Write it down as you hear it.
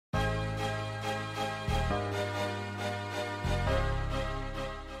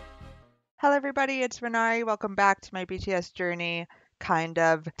Hello everybody, it's Renari. Welcome back to my BTS journey. Kind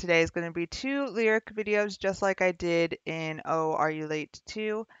of. Today is going to be two lyric videos just like I did in Oh, Are You Late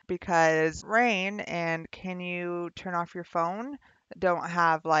Too? Because Rain and Can You Turn Off Your Phone don't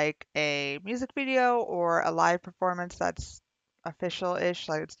have like a music video or a live performance that's official-ish,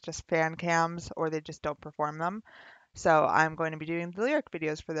 like it's just fan cams or they just don't perform them. So I'm going to be doing the lyric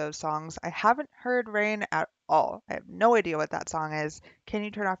videos for those songs. I haven't heard Rain at all. I have no idea what that song is. Can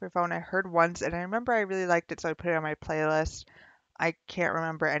You Turn Off Your Phone? I heard once and I remember I really liked it, so I put it on my playlist. I can't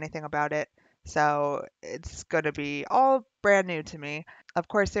remember anything about it. So it's going to be all brand new to me. Of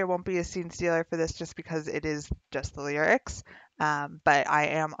course, there won't be a scene stealer for this just because it is just the lyrics. But I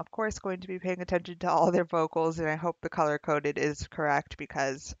am, of course, going to be paying attention to all their vocals, and I hope the color coded is correct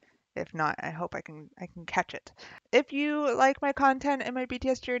because if not, I hope I can catch it. If you like my content and my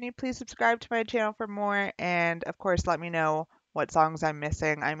BTS journey, please subscribe to my channel for more, and of course, let me know what songs I'm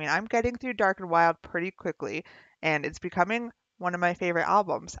missing. I mean, I'm getting through Dark and Wild pretty quickly, and it's becoming one of my favorite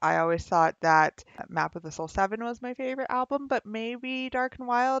albums. I always thought that Map of the Soul 7 was my favorite album, but maybe Dark and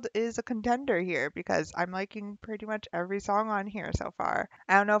Wild is a contender here because I'm liking pretty much every song on here so far.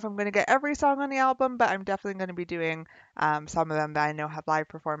 I don't know if I'm going to get every song on the album, but I'm definitely going to be doing some of them that I know have live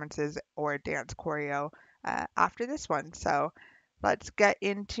performances or dance choreo after this one. So let's get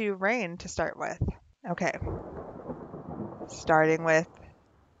into Rain to start with. Okay, starting with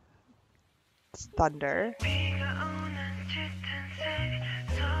Thunder.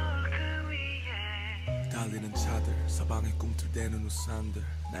 달리는 차들 서방의 꿈틀대는 우산들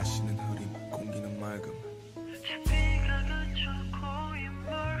날씨는 흐림 공기는 맑음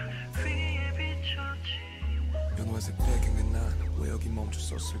연화색 배경에 난 왜 여기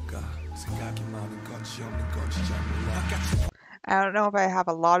멈춰섰을까 생각이 많은 건지 없는 건지 잘 몰라 I don't know if I have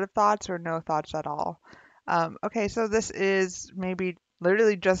a lot of thoughts or no thoughts at all. Okay, so this is maybe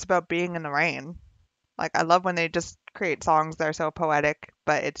literally just about being in the rain. Like, I love when they just create songs that are so poetic,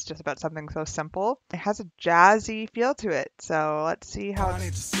 but it's just about something so simple. It has a jazzy feel to it, so let's see how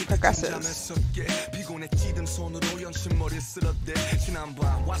it progresses. 피곤해지던 손으로 연신머리를 쓸어대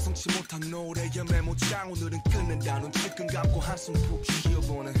지난밤 완성치 못한 노래의 메모장 오늘은 끊는다 눈 찔끔 감고 한숨 푹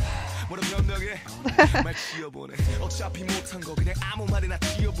쉬어보네 뭐라 변명해 말 지어보네 어차피 못한 거 그냥 아무 말이나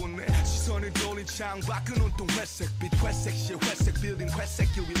지어보네 시선을 돌린 창밖은 온통 회색빛 회색실 회색 빌딩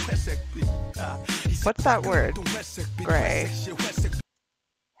회색 유리 회색빛 What's that word? Gray.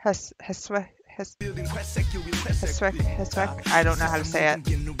 Heswek. I don't know how to say it.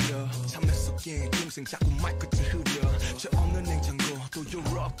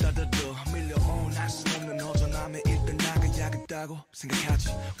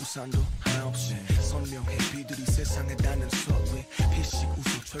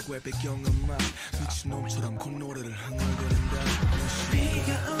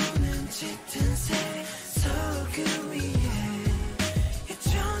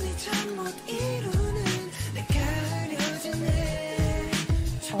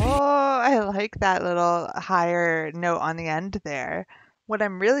 Oh, I like that little higher note on the end there. What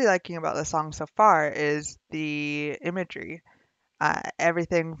I'm really liking about the song so far is the imagery.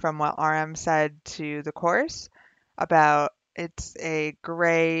 Everything from what RM said to the chorus about it's a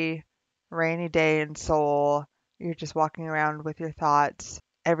gray, rainy day in Seoul. You're just walking around with your thoughts.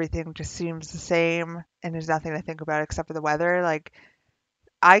 Everything just seems the same, and there's nothing to think about except for the weather. Like,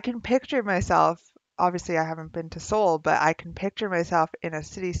 I can picture myself, obviously I haven't been to Seoul, but I can picture myself in a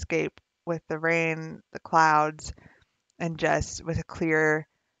cityscape with the rain, the clouds, and just with a clear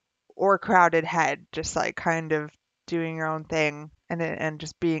or crowded head, just like kind of doing your own thing and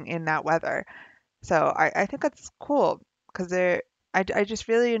just being in that weather. So I think that's cool because I just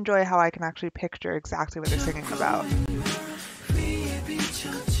really enjoy how I can actually picture exactly what they're singing about.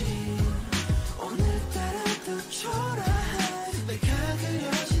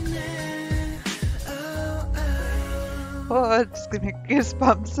 Oh, it's giving me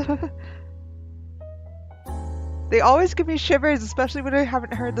goosebumps. They always give me shivers, especially when I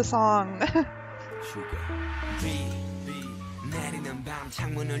haven't heard the song.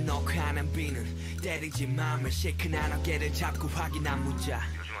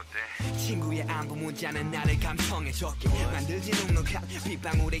 친구의 안부 문자는 나를 감성해줬게 만들지 눅눅한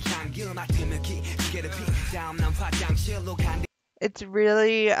빗방울의 향기 맡으며 기계를 피 다음 난 화장실로 간 It's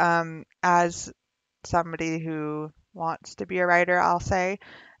really, as somebody who wants to be a writer, I'll say,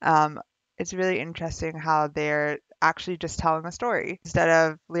 it's really interesting how they're actually just telling a story. Instead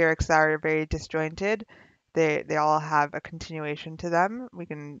of lyrics that are very disjointed, they all have a continuation to them. We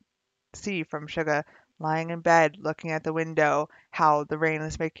can see from Suga lying in bed, looking at the window, how the rain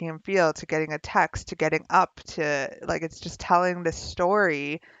is making him feel, to getting a text, to getting up, to like it's just telling the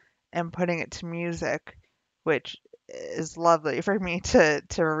story and putting it to music, which is lovely for me to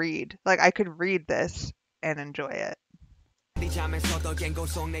read. Like I could read this and enjoy it. 잠에서도 깬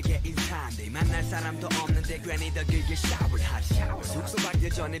속 내게 인사한데 만날 사람도 없는데 괜히 더 길게 샤워를 하지 숙소밖에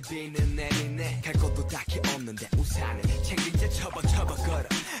전에 비는 내리네 갈 곳도 딱히 없는데 우산을 챙긴 채 처벅처벅 걸어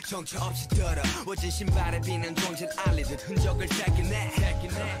정처 없이 더러워진 신발에 비는 종질 알리듯 흔적을 새긴 해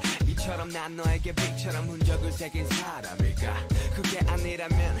이처럼 난 너에게 빛처럼 흔적을 새긴 사람일까 그게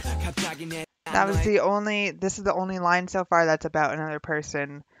아니라면 갑자기 내 This is the only line so far that's about another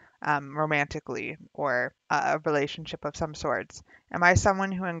person romantically or a relationship of some sorts. Am I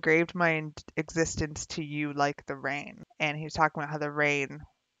someone who engraved my existence to you like the rain? And he's talking about how the rain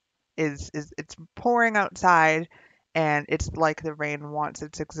is it's pouring outside and it's like the rain wants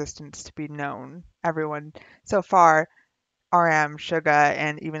its existence to be known. Everyone so far, RM, Suga,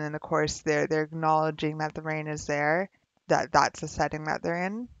 and even in the chorus they're acknowledging that the rain is there, that's the setting that they're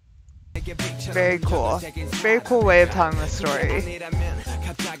in. Very cool. Very cool way of telling the story.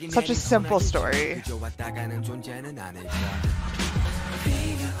 Such a simple story.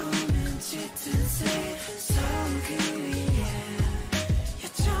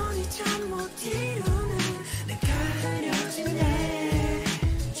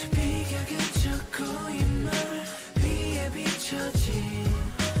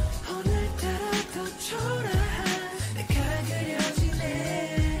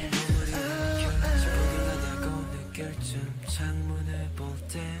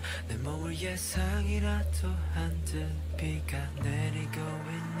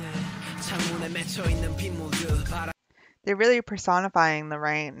 They're really personifying the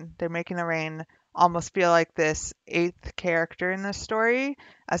rain. They're making the rain almost feel like this eighth character in the story,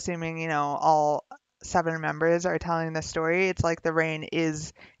 assuming, all 7 members are telling the story. It's like the rain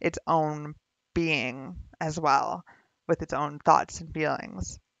is its own being as well, with its own thoughts and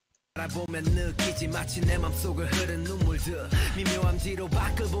feelings. 보면 느끼지 마치 내 맘속을 흐른 눈물들 미묘한 뒤로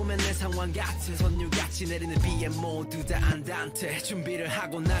밖을 보면 내 상황 같은 선율같이 내리는 비에 모두 다 안단테 준비를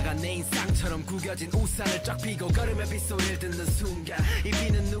하고 나가 내 인상처럼 구겨진 우산을 쫙 펴고 걸으며 빗소리를 듣는 순간 이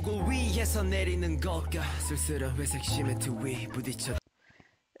비는 누구 위에서 내리는 걸까 쓸쓸한 회색 시멘트 위 부딪혀.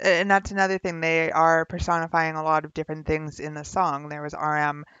 And that's another thing. They are personifying a lot of different things in the song. There was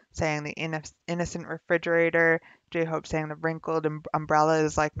RM saying the innocent refrigerator, J-Hope saying the wrinkled umbrella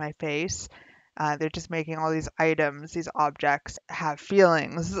is like my face. They're just making all these items, these objects have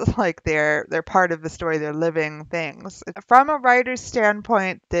feelings, like they're part of the story, they're living things. From a writer's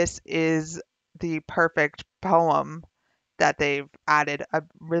standpoint, this is the perfect poem that they've added a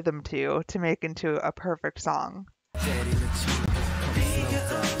rhythm to make into a perfect song.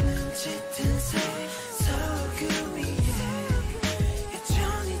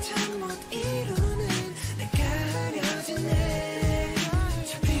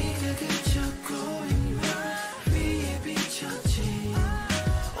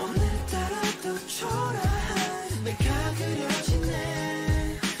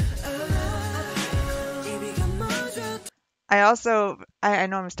 I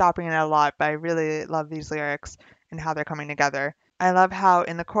know I'm stopping it a lot, but I really love these lyrics and how they're coming together. I love how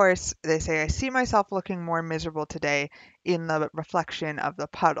in the chorus they say, I see myself looking more miserable today in the reflection of the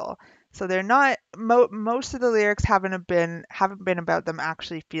puddle. So they're not, most of the lyrics haven't been about them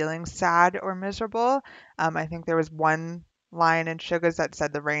actually feeling sad or miserable. I think there was one line in Sugar's that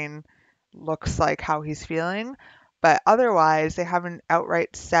said the rain looks like how he's feeling, but otherwise they haven't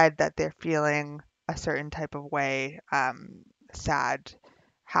outright said that they're feeling a certain type of way, sad,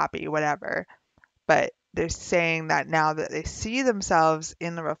 happy, whatever. But they're saying that now that they see themselves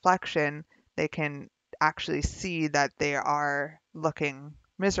in the reflection, they can actually see that they are looking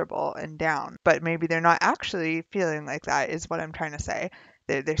miserable and down. But maybe they're not actually feeling like that, is what I'm trying to say.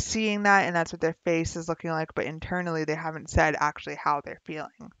 They're seeing that, and that's what their face is looking like, but internally they haven't said actually how they're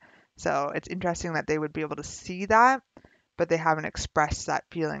feeling. So it's interesting that they would be able to see that, but they haven't expressed that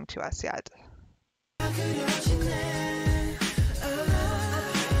feeling to us yet. A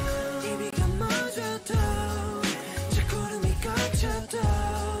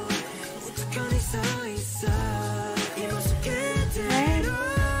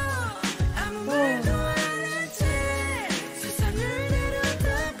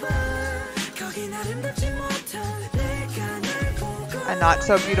not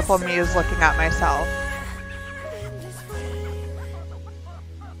so beautiful me is looking at myself.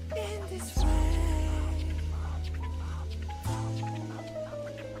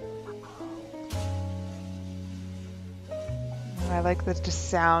 I like the just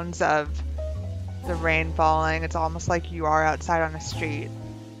sounds of the rain falling. It's almost like you are outside on a street.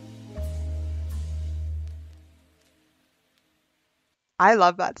 I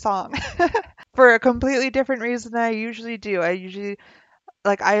love that song for a completely different reason than I usually do. I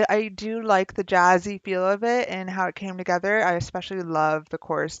do like the jazzy feel of it and how it came together. I especially love the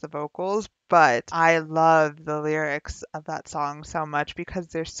chorus, the vocals, but I love the lyrics of that song so much because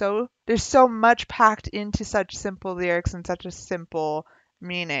there's so much packed into such simple lyrics and such a simple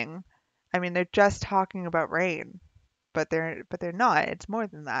meaning. I mean, they're just talking about rain, but they're not. It's more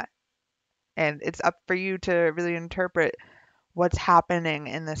than that. And it's up for you to really interpret what's happening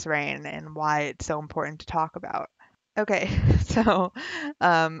in this rain and why it's so important to talk about. Okay, so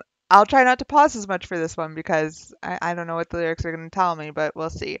um, I'll try not to pause as much for this one because I don't know what the lyrics are going to tell me, but we'll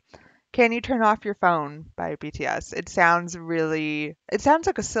see. Can You Turn Off Your Phone by BTS. It sounds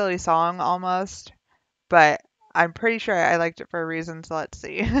like a silly song almost, but I'm pretty sure I liked it for a reason, so let's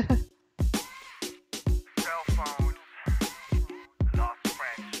see. Cell phones, lost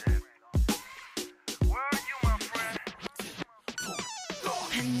friendship. Where are you, my friend?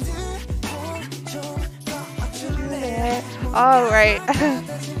 All right.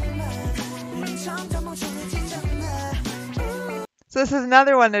 So this is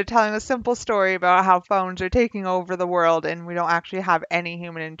another one. They're telling a simple story about how phones are taking over the world and we don't actually have any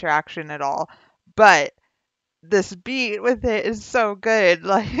human interaction at all. But this beat with it is so good.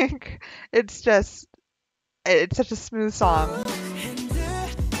 Like it's such a smooth song.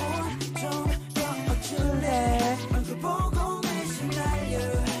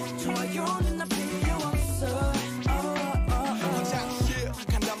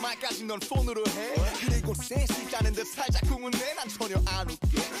 넌 폰으로 해 그리고 센스 있다는 듯 살짝 궁은내 난 전혀 안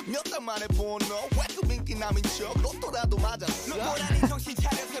웃겨 몇 달 만에 본 너 왜 또 민기남인 척 로또라도 맞았어 너 고라니 정신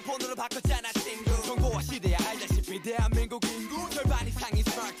차려서 폰으로 바꿨잖아 친구 정보화 시대야 알다시피 대한민국 인구 절반 이상이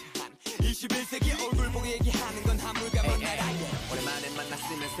스마트한 21세기 얼굴 보고 얘기하는 건 한물가면 나라야 오랜만에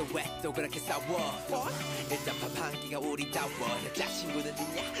만났으면서 왜 또 그렇게 싸워 일단 밥 한 끼가 우리 따워 여자친구는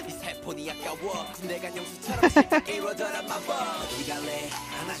있냐 네 세폰이 아까워 군대 간 영수처럼 쉽게 이루어져라 마법 어디 갈래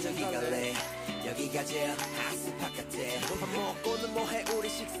하나 저기 갈래 여기가 제일 핫스팟 같아 밥 먹고는 뭐해 우리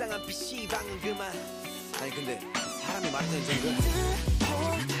식상한 PC방은 그만 아니 근데 사람이 많다는 정도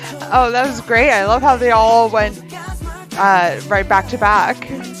Oh, that was great. I love how they all went right back to back.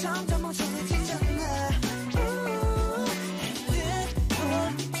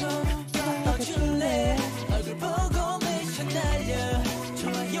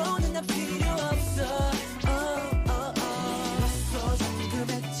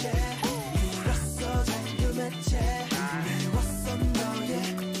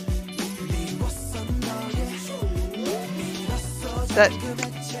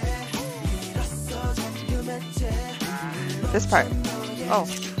 This part. Oh.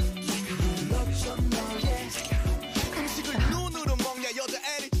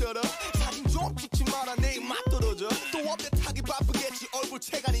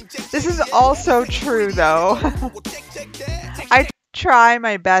 This is also true though. I try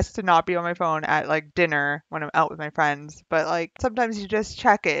my best to not be on my phone at like dinner when I'm out with my friends, but like sometimes you just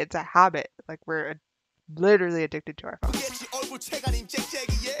check it. It's a habit. Like we're literally addicted to our phones.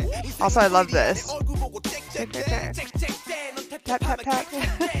 Also, I love this. Tap, tap, tap.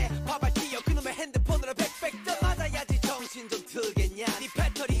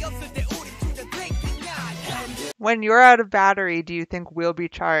 When you're out of battery, do you think we'll be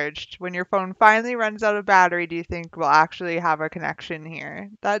charged? When your phone finally runs out of battery, do you think we'll actually have a connection here?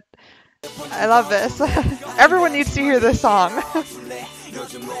 I love this. Everyone needs to hear this song.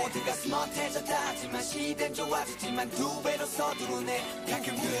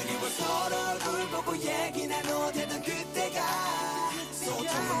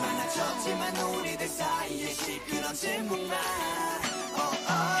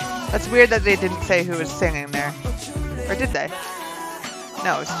 That's weird that they didn't say who was singing there. Or did they?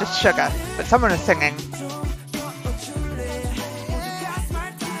 No, it's just Suga. But someone was singing.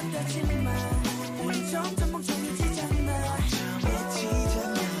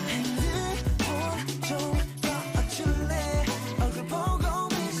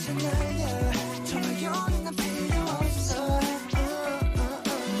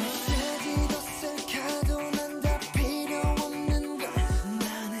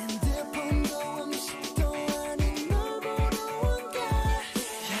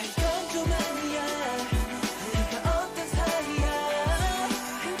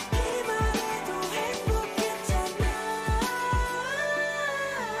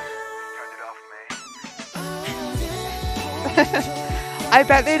 I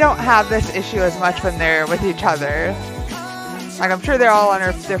bet they don't have this issue as much when they're with each other. Like, I'm sure they're all on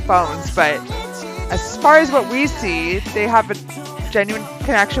their phones, but as far as what we see, they have a genuine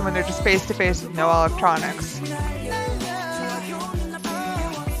connection when they're just face to face with no electronics.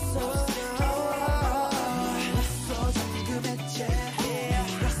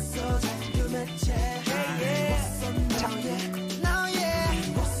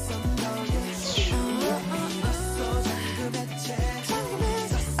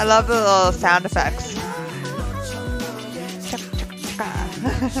 I love the little sound effects. Chaka, chaka, chaka.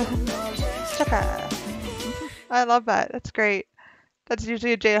 Chaka. I love that. That's great. That's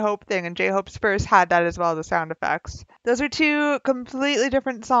usually a J-Hope thing, and J-Hope's first had that as well, the sound effects. Those are two completely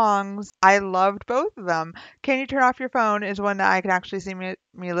different songs. I loved both of them. Can You Turn Off Your Phone is one that I can actually see me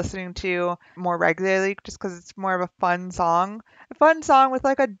listening to more regularly just because it's more of a fun song. A fun song with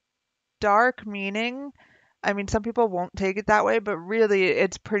like a dark meaning. I mean, some people won't take it that way, but really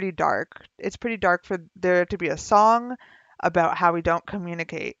it's pretty dark. It's pretty dark for there to be a song about how we don't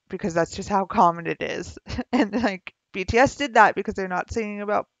communicate because that's just how common it is. And like BTS did that because they're not singing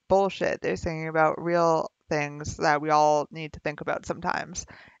about bullshit. They're singing about real things that we all need to think about sometimes.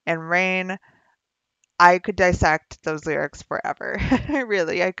 And Rain, I could dissect those lyrics forever.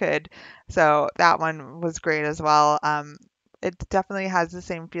 Really, I could. So that one was great as well. It definitely has the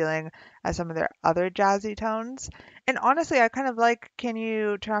same feeling as some of their other jazzy tones. And honestly, I kind of like Can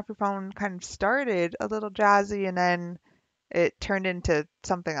You Turn Off Your Phone kind of started a little jazzy and then it turned into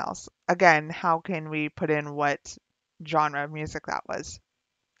something else. Again, how can we put in what genre of music that was?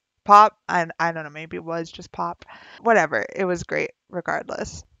 Pop? I don't know, maybe it was just pop. Whatever, it was great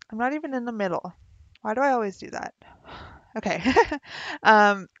regardless. I'm not even in the middle. Why do I always do that? Okay.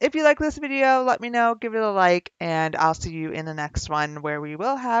 If you like this video, let me know, give it a like, and I'll see you in the next one where we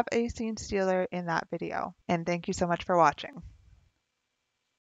will have a scene stealer in that video. And thank you so much for watching.